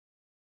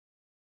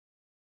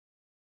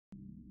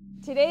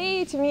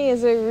Today, to me,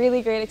 is a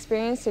really great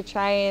experience to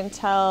try and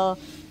tell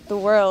the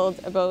world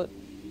about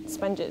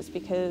sponges,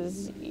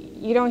 because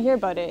you don't hear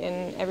about it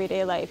in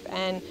everyday life.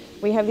 And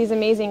we have these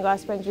amazing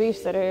glass sponge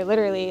reefs that are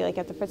literally like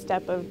at the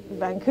footstep of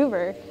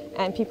Vancouver,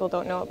 and people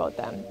don't know about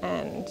them.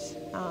 And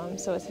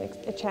so it's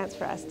a chance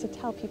for us to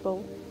tell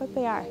people what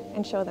they are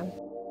and show them.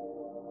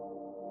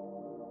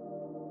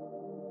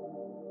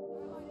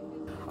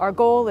 Our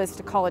goal is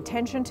to call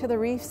attention to the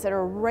reefs that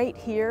are right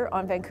here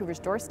on Vancouver's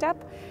doorstep,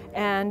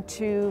 and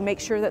to make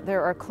sure that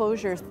there are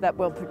closures that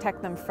will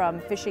protect them from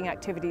fishing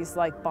activities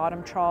like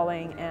bottom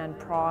trawling and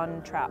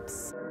prawn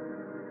traps.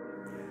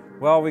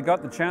 Well, we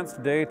got the chance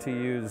today to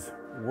use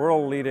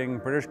world-leading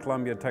British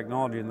Columbia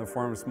technology in the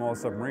form of small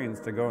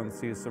submarines to go and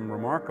see some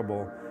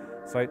remarkable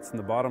sights in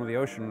the bottom of the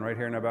ocean right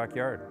here in our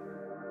backyard.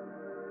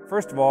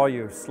 First of all,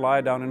 you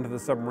slide down into the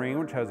submarine,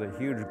 which has a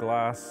huge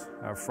glass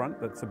front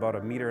that's about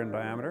 1 meter in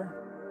diameter.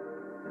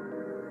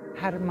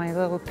 Had my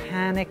little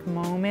panic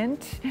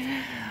moment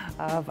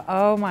of,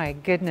 oh my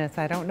goodness,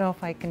 I don't know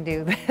if I can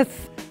do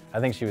this. I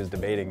think she was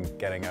debating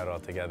getting out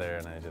altogether,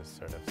 and I just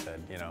sort of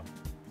said, you know,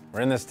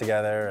 we're in this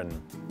together and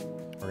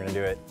we're gonna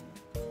do it,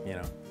 you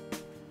know,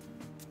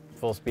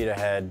 full speed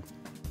ahead.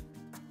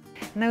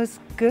 And I was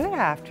good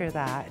after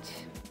that.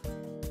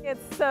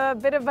 It's a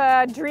bit of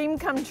a dream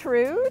come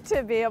true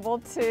to be able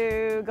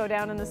to go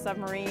down in the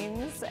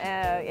submarines.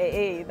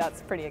 A,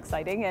 that's pretty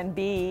exciting, and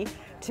B,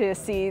 to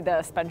see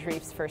the sponge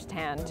reefs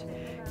firsthand,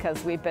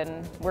 because we've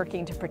been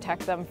working to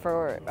protect them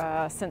for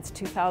since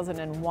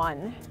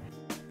 2001.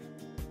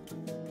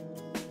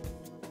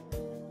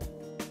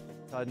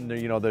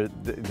 You know,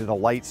 the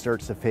light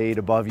starts to fade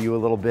above you a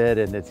little bit,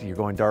 and you're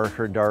going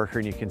darker and darker,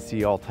 and you can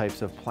see all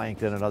types of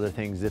plankton and other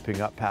things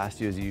zipping up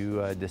past you as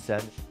you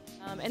descend.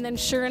 And then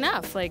sure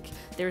enough, like,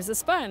 there's a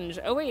sponge.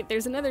 Oh wait,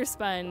 there's another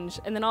sponge.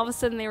 And then all of a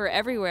sudden they were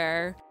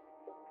everywhere.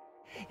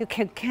 You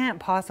can't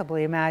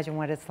possibly imagine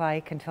what it's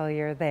like until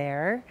you're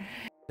there.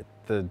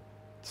 The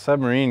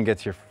submarine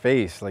gets your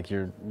face, like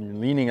you're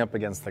leaning up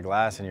against the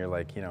glass and you're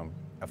like, you know,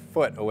 a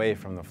foot away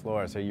from the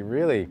floor. So you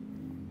really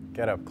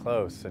get up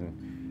close,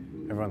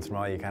 and every once in a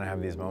while you kind of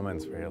have these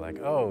moments where you're like,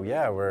 oh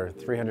yeah, we're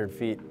 300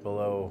 feet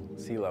below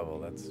sea level.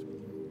 That's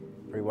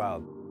pretty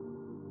wild.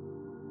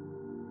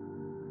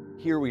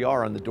 Here we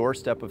are on the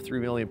doorstep of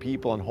 3 million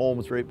people, and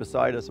homes right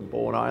beside us, and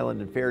Bowen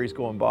Island, and ferries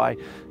going by.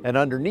 And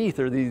underneath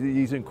are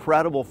these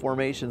incredible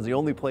formations, the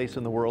only place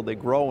in the world they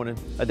grow. And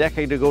a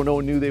decade ago, no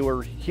one knew they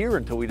were here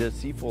until we did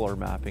seafloor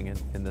mapping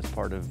in this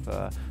part of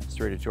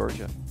Strait of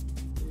Georgia.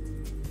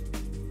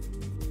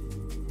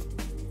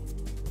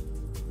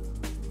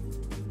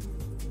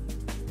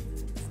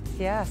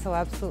 Yeah, so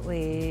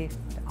absolutely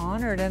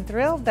honored and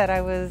thrilled that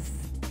I was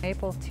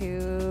able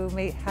to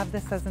have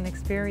this as an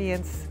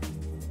experience.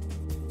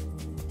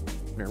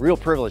 A real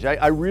privilege.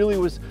 I really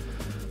was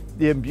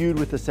imbued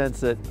with the sense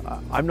that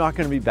I'm not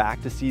going to be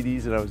back to see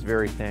these, and I was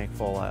very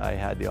thankful I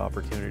had the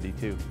opportunity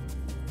to.